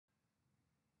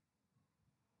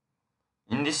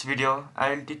In this video,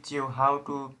 I will teach you how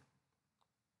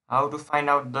to find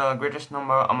out the greatest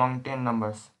number among 10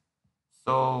 numbers.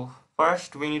 So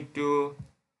first we need to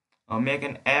make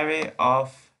an array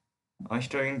of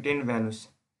storing 10 values.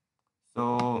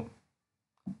 So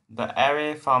the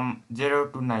array from 0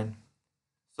 to 9.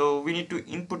 So we need to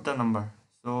input the number.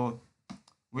 So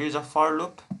we use a for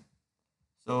loop.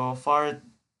 So for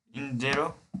in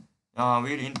 0,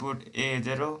 we'll input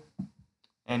a0,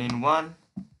 and in 1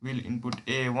 we'll input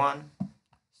a1.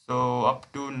 So up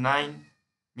to 9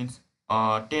 means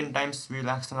 10 times we'll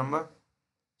ask the number.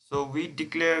 So we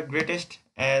declare greatest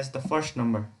as the first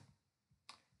number,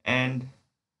 and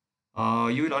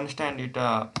you will understand it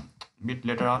a bit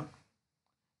later on.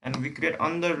 And we create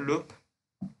another loop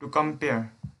to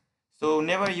compare. So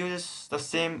never use the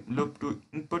same loop to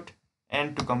input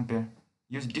and to compare.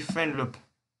 Use different loop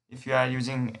if you are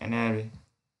using an array.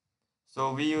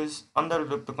 So we use another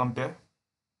loop to compare.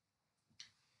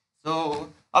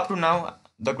 So up to now,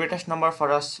 the greatest number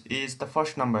for us is the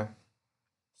first number.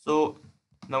 So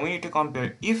now we need to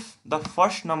compare. If the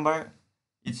first number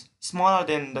is smaller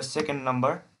than the second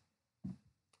number,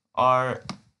 or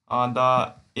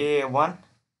the a1,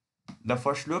 the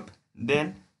first loop,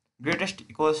 then greatest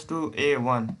equals to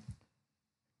a1.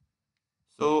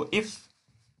 So if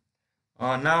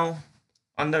now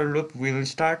another loop will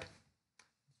start,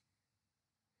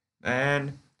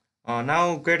 and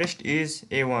now greatest is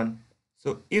a1.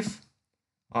 So if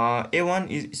a1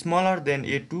 is smaller than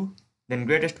a2, then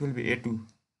greatest will be a2.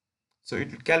 So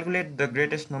it will calculate the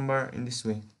greatest number in this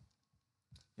way.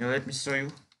 Now let me show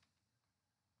you.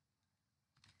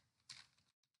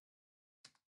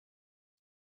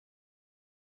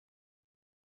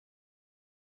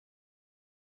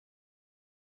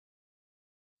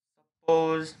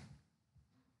 Suppose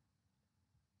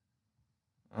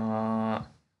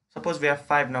suppose we have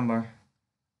five number,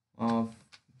 5,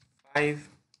 2, 6,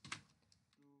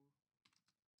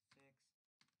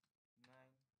 9,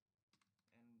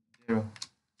 and 0.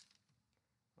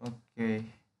 Okay,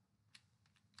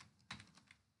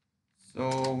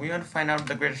 so we want to find out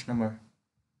the greatest number.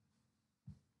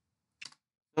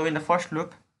 So in the first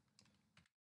loop,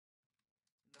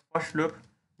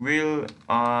 we'll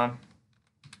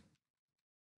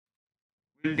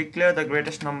declare the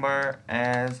greatest number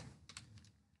as,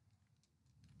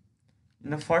 in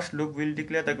the first loop we'll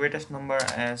declare the greatest number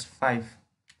as 5.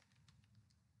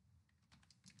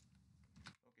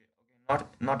 Okay,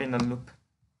 not in the loop.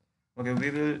 Okay,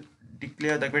 we will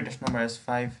declare the greatest number as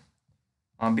 5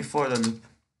 before the loop.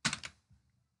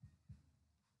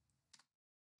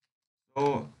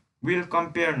 So we'll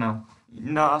compare now.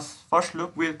 In the first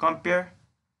loop we'll compare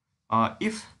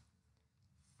if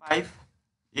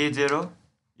 5a0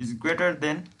 is greater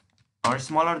than or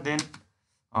smaller than,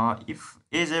 if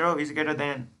a0 is greater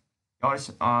than or if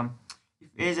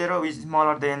a0 is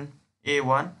smaller than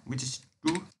a1, which is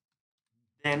 2,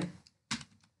 then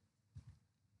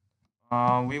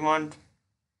we want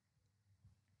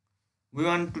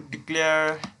to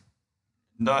declare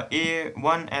the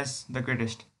a1 as the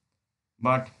greatest.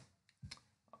 But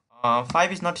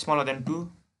 5 is not smaller than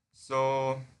 2,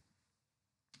 so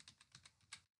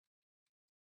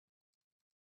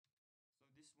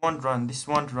this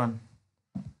won't run.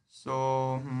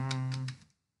 So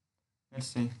let's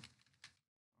see.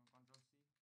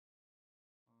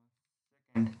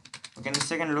 Okay, in the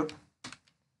second loop,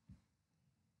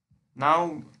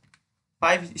 now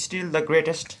 5 is still the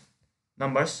greatest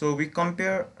number, so we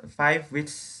compare 5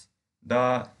 with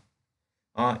the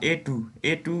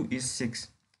a2 is 6,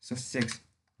 so 6.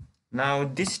 Now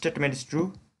this statement is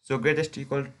true, so greatest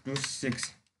equal to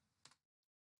 6.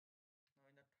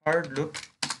 In the third loop,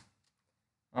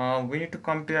 we need to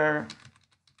compare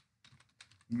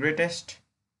greatest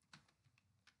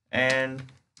and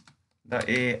the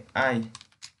ai.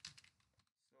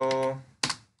 So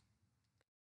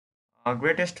our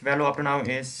greatest value up to now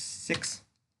is 6.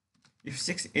 If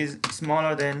 6 is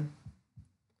smaller than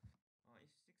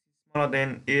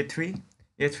a3,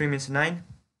 a3 means 9.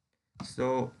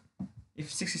 So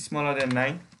if 6 is smaller than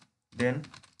 9, then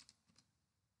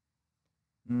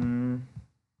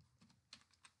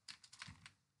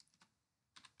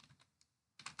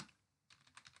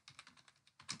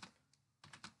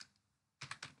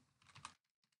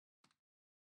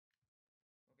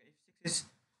if 6 is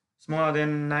smaller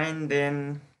than 9,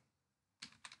 then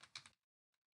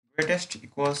greatest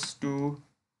equals to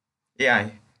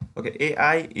ai. Okay,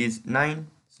 ai is 9,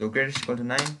 so greatest equal to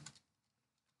 9.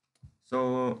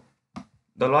 So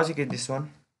the logic is this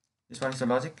one. This one is the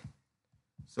logic.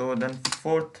 So then in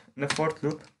the fourth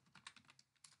loop,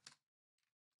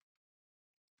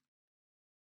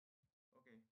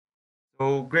 okay,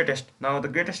 So greatest. Now the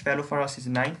greatest value for us is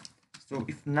 9. So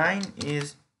if 9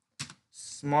 is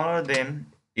smaller than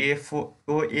a4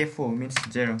 or a4 means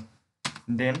 0,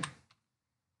 then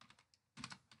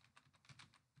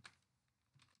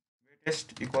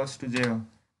greatest equals to 0.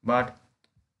 But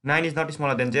 9 is not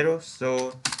smaller than 0,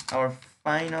 so our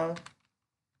final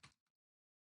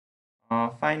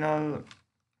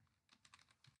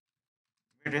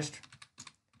greatest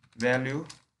value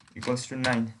equals to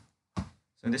 9.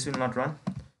 So this will not run.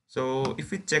 So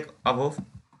if we check above,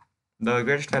 the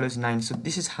greatest value is 9. So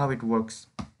this is how it works.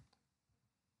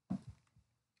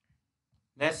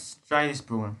 Let's try this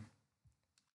program.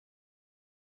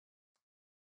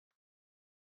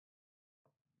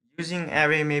 Using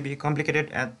array may be complicated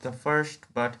at the first,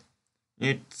 but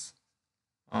it's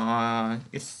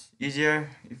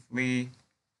easier if we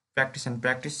practice and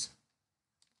practice.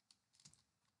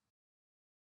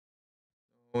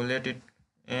 So let it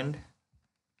end.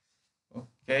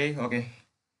 Okay.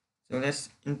 So let's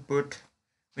input.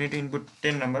 We need to input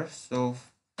 10 numbers. So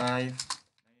 5,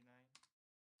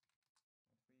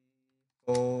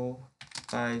 4,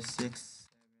 5, 6,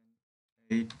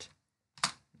 7, 8,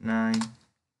 9,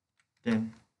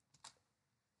 10.